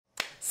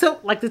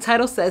So like the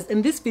title says,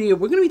 in this video,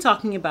 we're going to be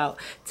talking about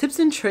tips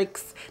and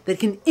tricks that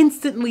can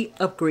instantly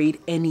upgrade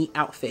any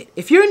outfit.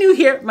 If you're new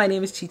here, my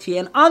name is Chic,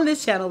 and on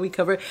this channel, we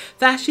cover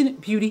fashion,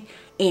 beauty,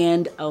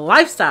 and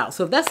lifestyle.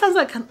 So if that sounds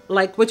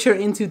like what you're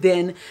into,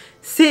 then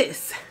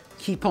sis,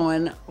 keep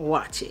on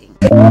watching.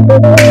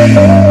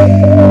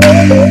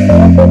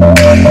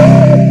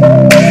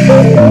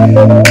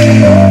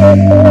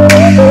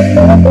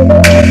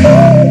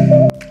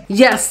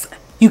 Yes,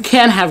 you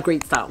can have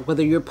great style,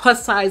 whether you're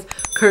plus size,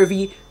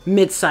 curvy,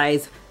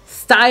 mid-size.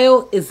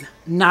 Style is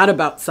not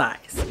about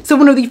size. So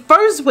one of the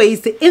first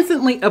ways to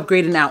instantly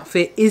upgrade an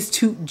outfit is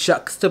to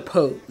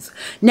juxtapose.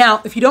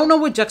 Now, if you don't know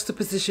what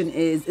juxtaposition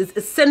is, it's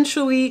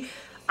essentially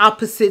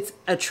opposites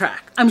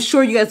attract. I'm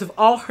sure you guys have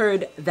all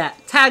heard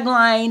that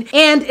tagline,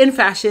 and in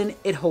fashion,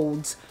 it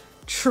holds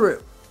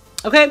true.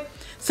 Okay?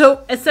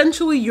 So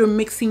essentially, you're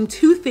mixing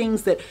two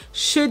things that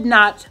should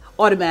not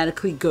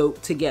automatically go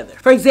together.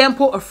 For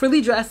example, a frilly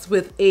dress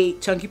with a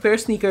chunky pair of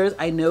sneakers.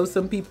 I know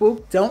some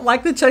people don't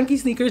like the chunky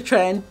sneakers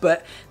trend,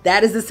 but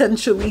that is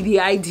essentially the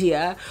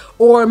idea.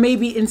 Or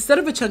maybe instead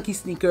of a chunky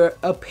sneaker,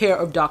 a pair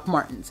of Doc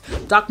Martens.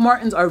 Doc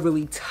Martens are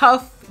really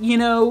tough, you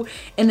know,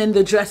 and then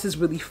the dress is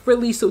really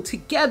frilly. So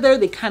together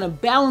they kind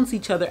of balance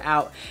each other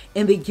out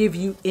and they give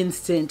you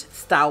instant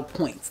style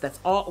points. That's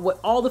what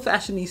all the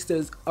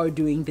fashionistas are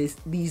doing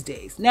these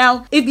days.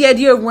 Now, if the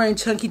idea of wearing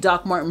chunky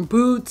Doc Marten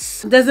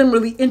boots doesn't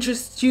really interest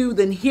you,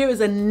 then here is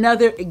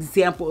another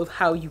example of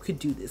how you could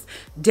do this.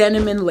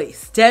 Denim and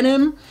lace.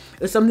 Denim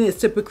is something that's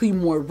typically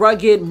more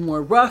rugged,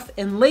 more rough,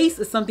 and lace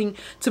is something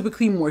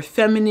typically more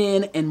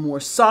feminine and more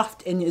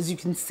soft. And as you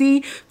can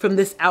see from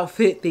this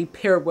outfit, they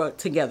pair well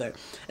together.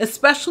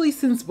 Especially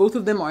since both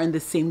of them are in the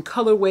same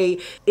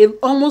colorway, it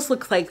almost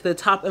looks like the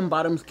top and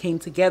bottoms came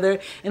together.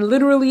 And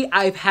literally,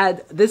 I've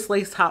had this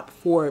lace top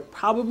for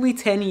probably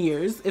 10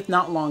 years, if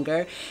not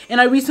longer. And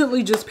I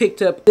recently just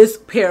picked up this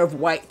pair of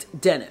white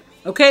denim.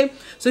 Okay,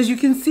 so as you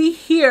can see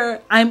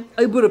here, I'm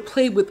able to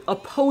play with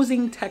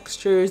opposing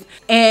textures,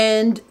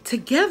 and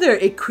together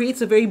it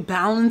creates a very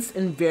balanced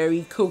and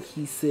very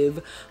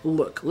cohesive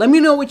look. Let me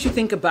know what you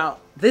think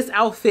about this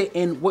outfit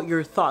and what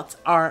your thoughts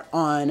are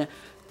on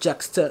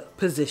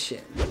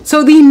juxtaposition.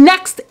 So the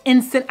next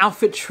instant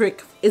outfit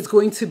trick is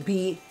going to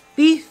be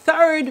the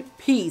third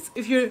piece.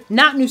 If you're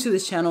not new to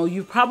this channel,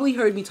 you've probably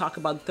heard me talk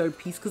about the third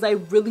piece because I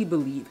really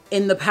believe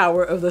in the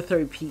power of the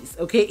third piece,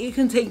 okay? It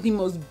can take the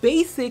most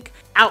basic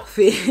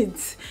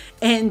outfit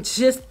and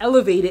just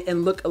elevate it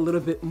and look a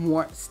little bit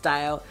more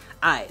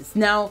stylized.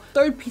 Now,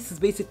 third piece is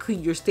basically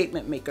your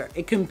statement maker.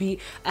 It can be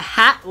a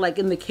hat, like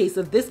in the case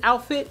of this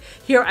outfit.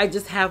 Here, I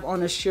just have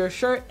on a sheer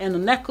shirt and a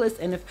necklace,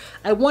 and if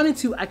I wanted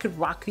to, I could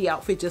rock the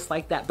outfit just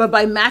like that. But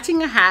by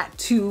matching a hat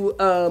to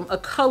a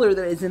color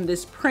that is in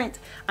this print,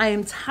 I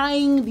am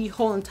tying the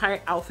whole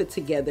entire outfit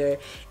together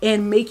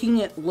and making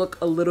it look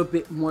a little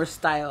bit more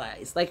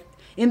stylized. Like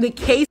in the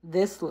case of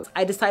this look,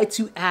 I decided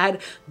to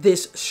add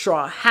this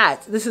straw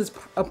hat. This is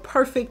a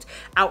perfect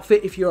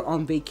outfit if you're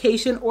on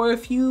vacation or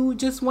if you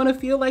just want to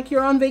feel like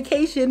you're on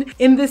vacation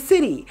in the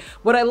city.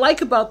 What I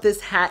like about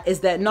this hat is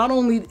that not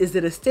only is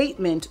it a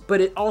statement,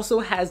 but it also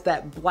has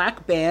that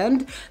black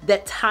band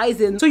that ties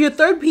in. So your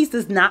third piece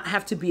does not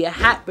have to be a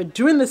hat, but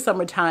during the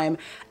summertime,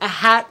 a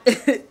hat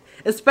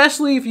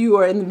especially if you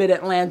are in the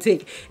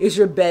mid-Atlantic, is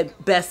your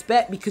best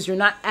bet because you're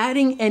not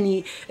adding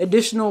any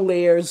additional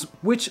layers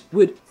which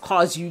would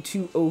cause you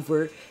to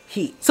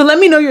overheat. So let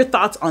me know your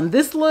thoughts on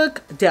this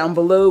look down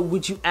below.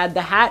 Would you add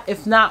the hat?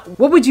 If not,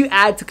 what would you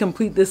add to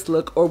complete this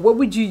look, or what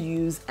would you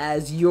use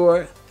as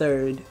your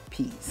third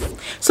piece?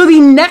 So the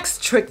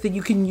next trick that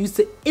you can use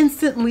to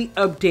instantly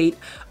update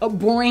a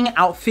boring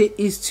outfit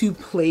is to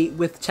play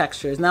with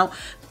textures. Now,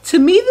 to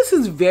me, this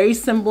is very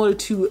similar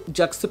to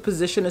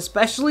juxtaposition,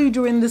 especially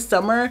during the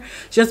summer,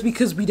 just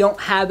because we don't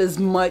have as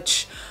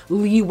much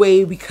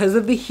leeway because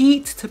of the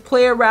heat to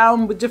play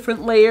around with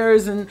different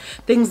layers and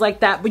things like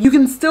that. But you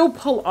can still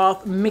pull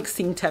off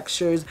mixing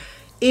textures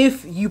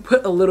if you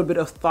put a little bit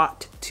of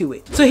thought to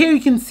it. So here you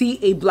can see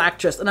a black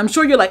dress, and I'm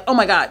sure you're like, oh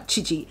my God,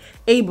 Chichi,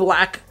 a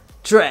black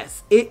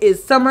dress. It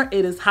is summer,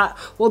 it is hot.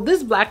 Well,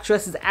 this black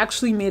dress is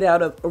actually made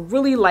out of a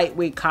really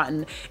lightweight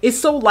cotton. It's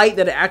so light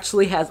that it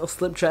actually has a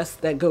slip dress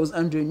that goes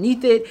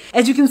underneath it.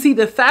 As you can see,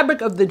 the fabric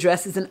of the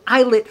dress is an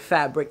eyelet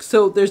fabric,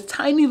 so there's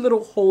tiny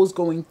little holes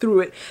going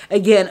through it.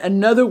 Again,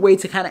 another way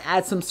to kind of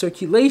add some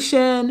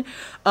circulation,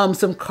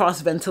 some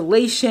cross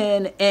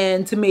ventilation,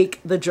 and to make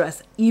the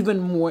dress even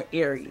more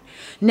airy.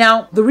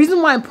 Now, the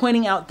reason why I'm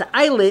pointing out the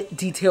eyelet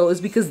detail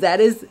is because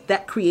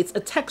that creates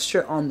a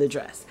texture on the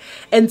dress.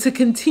 And to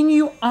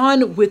continue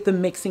on with the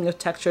mixing of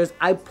textures,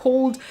 I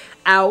pulled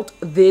out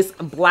this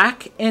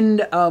black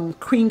and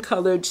cream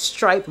colored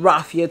striped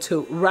raffia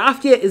tote.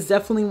 Raffia is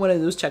definitely one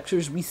of those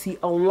textures we see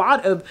a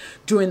lot of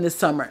during the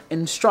summer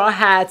in straw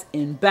hats,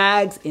 in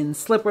bags, in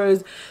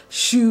slippers,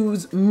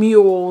 shoes,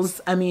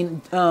 mules. I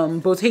mean,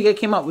 Bottega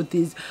came out with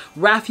these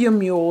raffia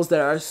mules that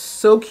are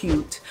so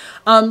cute.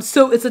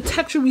 So it's a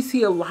texture we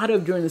see a lot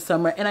of during the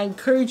summer, and I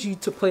encourage you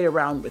to play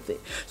around with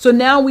it. So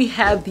now we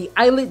have the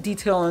eyelet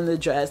detail on the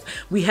dress.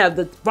 We have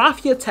the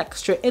raffia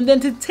texture. And then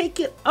to take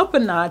it up a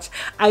notch,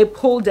 I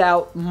pulled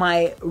out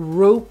my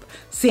rope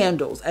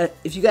sandals.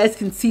 If you guys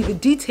can see the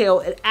detail,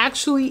 it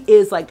actually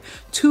is like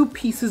 2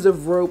 pieces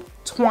of rope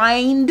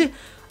twined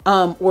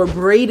or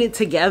braided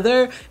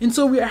together, and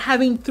so we are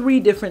having 3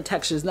 different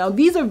textures. Now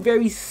these are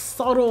very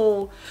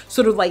subtle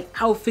sort of like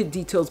outfit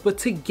details, but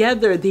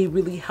together they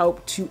really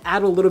help to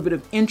add a little bit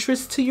of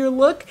interest to your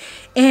look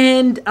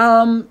and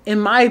in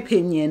my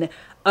opinion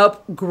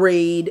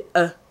upgrade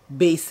a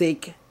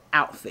basic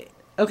outfit.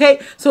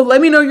 Okay, so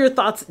let me know your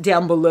thoughts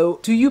down below.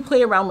 Do you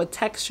play around with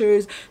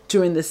textures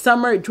during the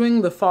summer,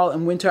 during the fall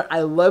and winter?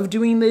 I love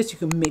doing this. You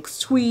can mix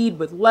tweed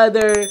with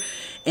leather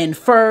and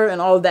fur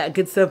and all of that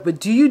good stuff. But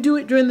do you do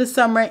it during the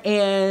summer?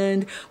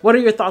 And what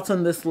are your thoughts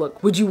on this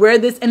look? Would you wear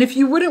this? And if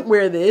you wouldn't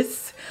wear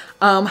this,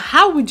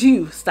 how would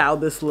you style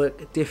this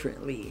look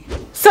differently?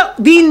 So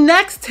the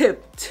next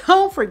tip,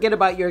 don't forget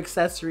about your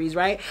accessories,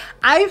 right?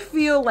 I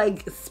feel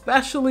like,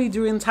 especially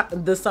during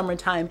the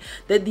summertime,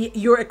 that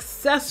your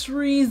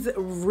accessories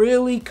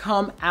really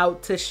come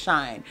out to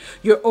shine.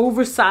 Your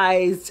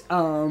oversized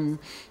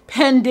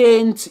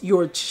pendant,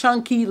 your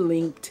chunky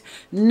linked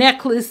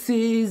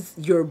necklaces,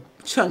 your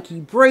chunky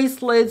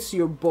bracelets,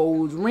 your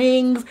bold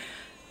rings.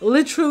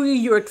 Literally,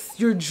 your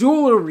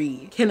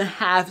jewelry can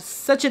have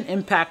such an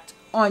impact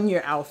on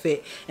your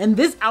outfit, and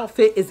this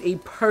outfit is a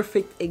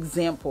perfect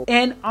example.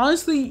 And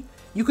honestly,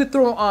 you could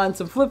throw on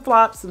some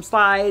flip-flops, some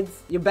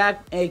slides, your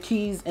back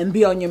keys, and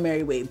be on your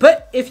merry way.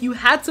 But if you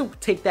had to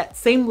take that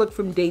same look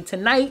from day to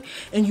night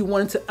and you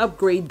wanted to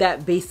upgrade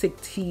that basic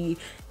tee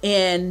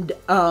and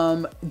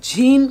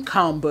jean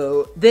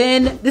combo,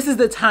 then this is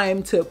the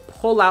time to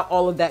pull out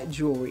all of that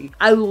jewelry.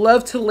 I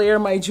love to layer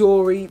my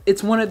jewelry.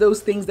 It's one of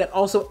those things that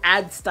also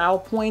adds style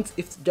points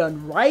if it's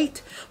done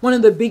right. One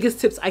of the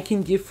biggest tips I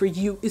can give for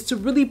you is to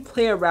really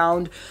play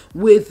around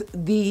with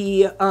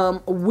the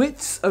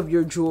widths of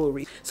your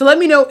jewelry. So let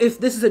me know if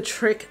this is a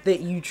trick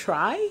that you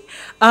try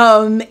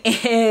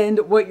and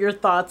what your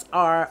thoughts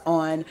are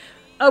on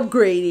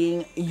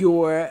upgrading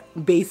your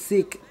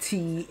basic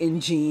tee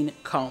and jean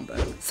combo.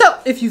 So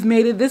if you've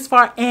made it this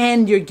far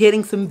and you're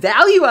getting some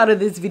value out of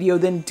this video,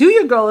 then do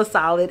your girl a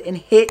solid and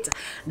hit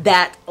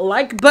that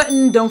like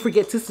button. Don't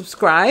forget to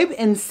subscribe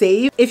and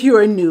save if you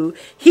are new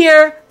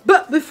here.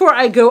 But before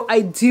I go,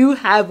 I do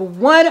have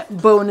one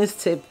bonus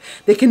tip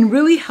that can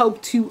really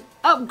help to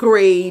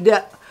upgrade,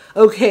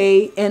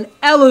 okay, and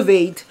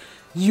elevate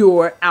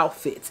your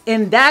outfits,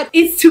 and that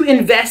is to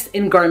invest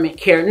in garment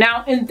care.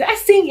 Now,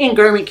 investing in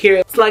garment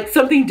care is like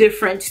something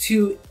different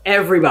to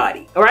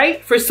everybody, all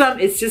right? For some,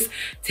 it's just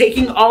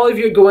taking all of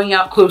your going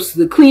out clothes to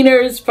the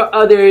cleaners. For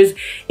others,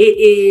 it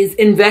is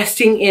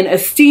investing in a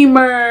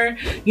steamer,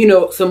 you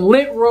know, some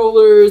lint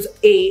rollers,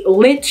 a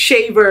lint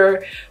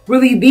shaver.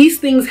 Really, these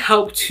things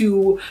help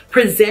to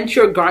present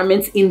your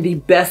garments in the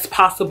best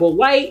possible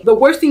light. The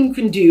worst thing you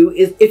can do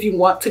is, if you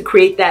want to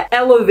create that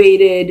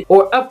elevated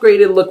or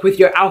upgraded look with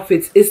your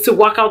outfits, is to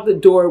walk out the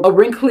door a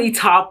wrinkly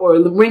top or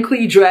a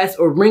wrinkly dress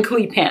or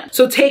wrinkly pants.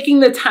 So taking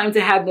the time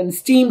to have them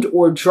steamed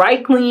or dry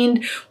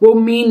cleaned will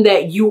mean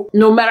that you,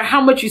 no matter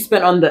how much you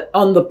spend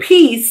on the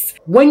piece,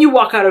 when you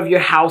walk out of your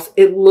house,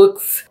 it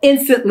looks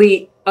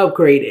instantly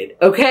upgraded,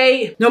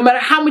 okay? No matter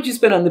how much you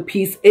spend on the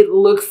piece, it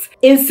looks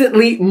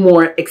instantly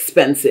more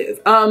expensive.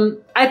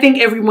 I think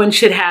everyone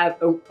should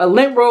have a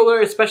lint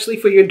roller, especially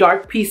for your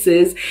dark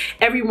pieces.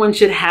 Everyone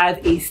should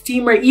have a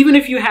steamer, even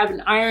if you have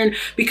an iron,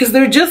 because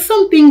there are just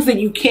some things that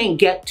you can't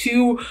get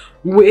to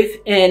with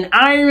an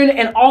iron.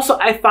 And also,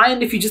 I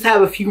find if you just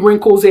have a few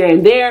wrinkles here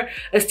and there,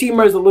 a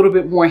steamer is a little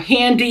bit more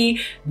handy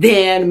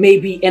than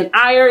maybe an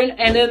iron.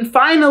 And then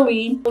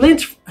finally,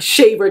 lint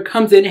shaver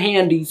comes in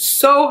handy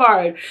so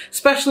hard,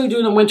 especially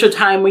during the winter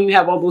time when you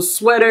have all those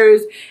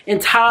sweaters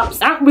and tops,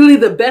 not really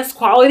the best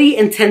quality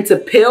and tend to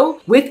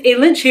pill. With a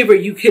lint shaver,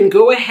 you can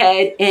go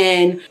ahead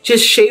and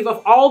just shave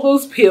off all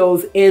those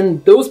peels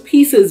and those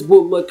pieces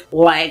will look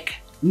like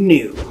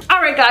new.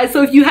 All right, guys,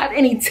 so if you have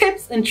any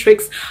tips and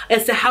tricks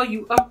as to how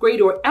you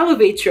upgrade or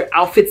elevate your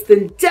outfits,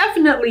 then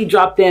definitely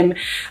drop them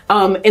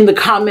in the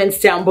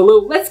comments down below.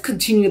 Let's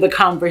continue the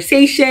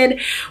conversation.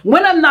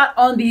 When I'm not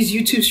on these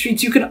YouTube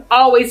streets, you can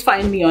always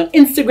find me on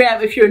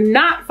Instagram. If you're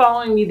not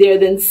following me there,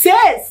 then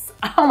sis,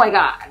 oh my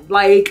God,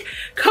 like,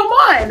 come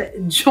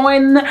on,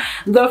 join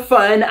the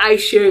fun. I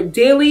share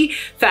daily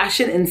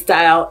fashion and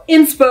style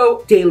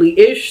inspo,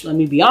 daily-ish, let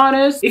me be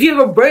honest. If you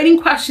have a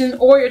braiding question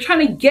or you're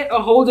trying to get a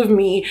hold of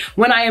me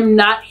when I am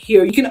not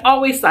here, you can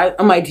always slide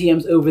on my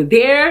DMs over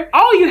there.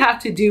 All you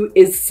have to do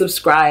is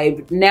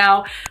subscribe.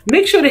 Now,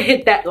 make sure to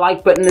hit that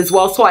like button as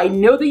well so I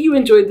know that you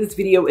enjoyed this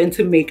video and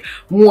to make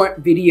more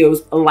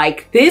videos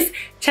like this.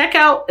 Check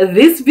out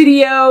this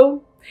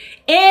video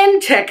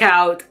and check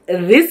out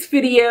this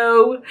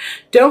video.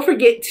 Don't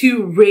forget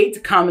to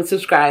rate, comment,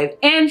 subscribe,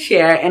 and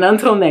share. And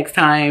until next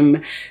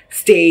time,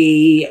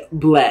 stay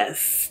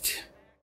blessed.